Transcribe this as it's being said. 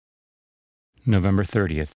November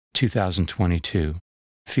 30th, 2022,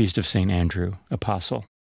 Feast of St. Andrew, Apostle.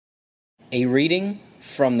 A reading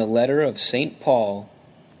from the letter of St. Paul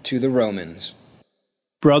to the Romans.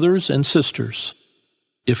 Brothers and sisters,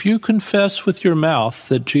 if you confess with your mouth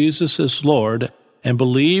that Jesus is Lord and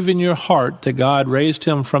believe in your heart that God raised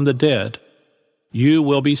him from the dead, you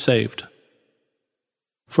will be saved.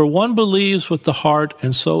 For one believes with the heart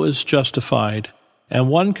and so is justified, and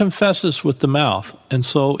one confesses with the mouth and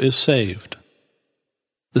so is saved.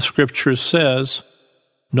 The Scripture says,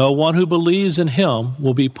 "No one who believes in him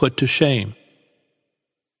will be put to shame."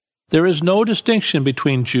 There is no distinction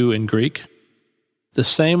between Jew and Greek. The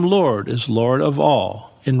same Lord is Lord of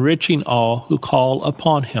all, enriching all who call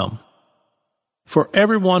upon him. For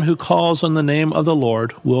everyone who calls on the name of the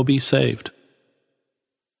Lord will be saved.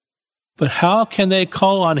 But how can they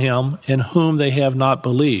call on him in whom they have not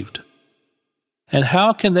believed? And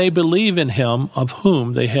how can they believe in him of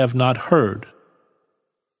whom they have not heard?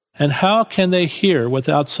 And how can they hear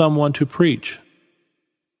without someone to preach?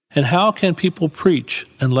 And how can people preach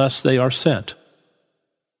unless they are sent?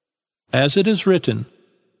 As it is written,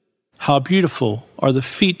 "How beautiful are the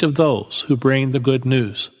feet of those who bring the good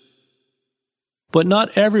news." But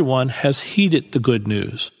not everyone has heeded the good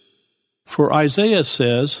news. For Isaiah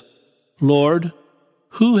says, "Lord,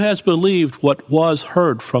 who has believed what was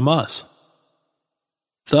heard from us?"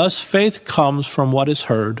 Thus faith comes from what is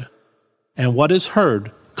heard, and what is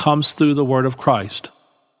heard comes through the word of Christ.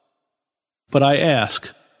 But I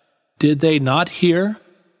ask, did they not hear?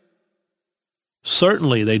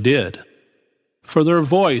 Certainly they did, for their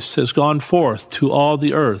voice has gone forth to all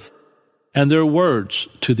the earth, and their words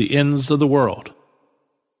to the ends of the world.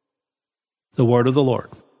 The word of the Lord.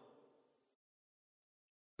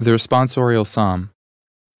 The responsorial psalm.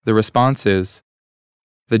 The response is,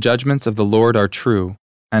 "The judgments of the Lord are true,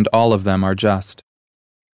 and all of them are just.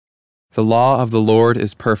 The law of the Lord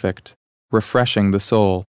is perfect, refreshing the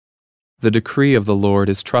soul. The decree of the Lord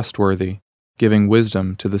is trustworthy, giving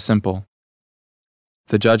wisdom to the simple.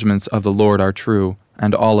 The judgments of the Lord are true,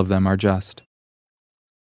 and all of them are just.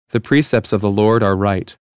 The precepts of the Lord are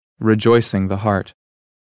right, rejoicing the heart.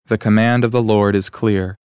 The command of the Lord is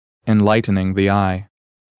clear, enlightening the eye.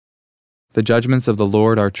 The judgments of the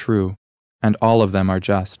Lord are true, and all of them are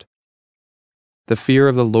just. The fear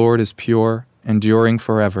of the Lord is pure, enduring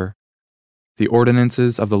forever. The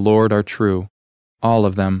ordinances of the Lord are true, all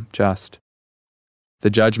of them just.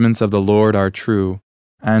 The judgments of the Lord are true,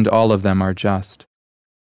 and all of them are just.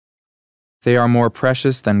 They are more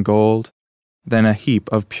precious than gold, than a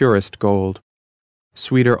heap of purest gold,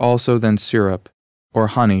 sweeter also than syrup, or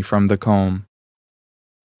honey from the comb.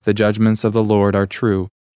 The judgments of the Lord are true,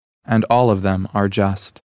 and all of them are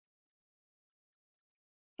just."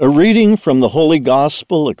 A reading from the Holy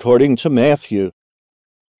Gospel according to Matthew.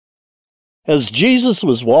 As Jesus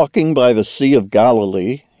was walking by the Sea of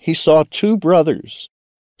Galilee, he saw two brothers,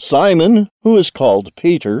 Simon, who is called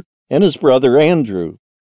Peter, and his brother Andrew,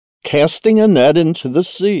 casting a net into the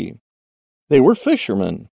sea. They were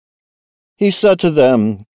fishermen. He said to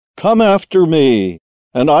them, "Come after me,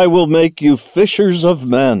 and I will make you fishers of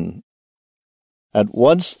men." At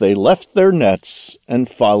once they left their nets and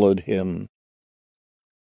followed him.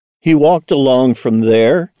 He walked along from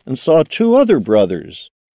there and saw two other brothers,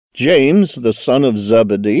 James, the son of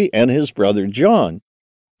Zebedee, and his brother John.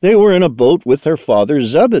 They were in a boat with their father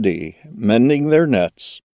Zebedee, mending their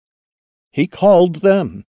nets. He called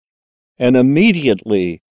them, and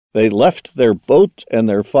immediately they left their boat and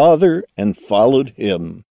their father and followed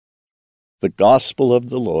him. The Gospel of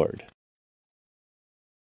the Lord.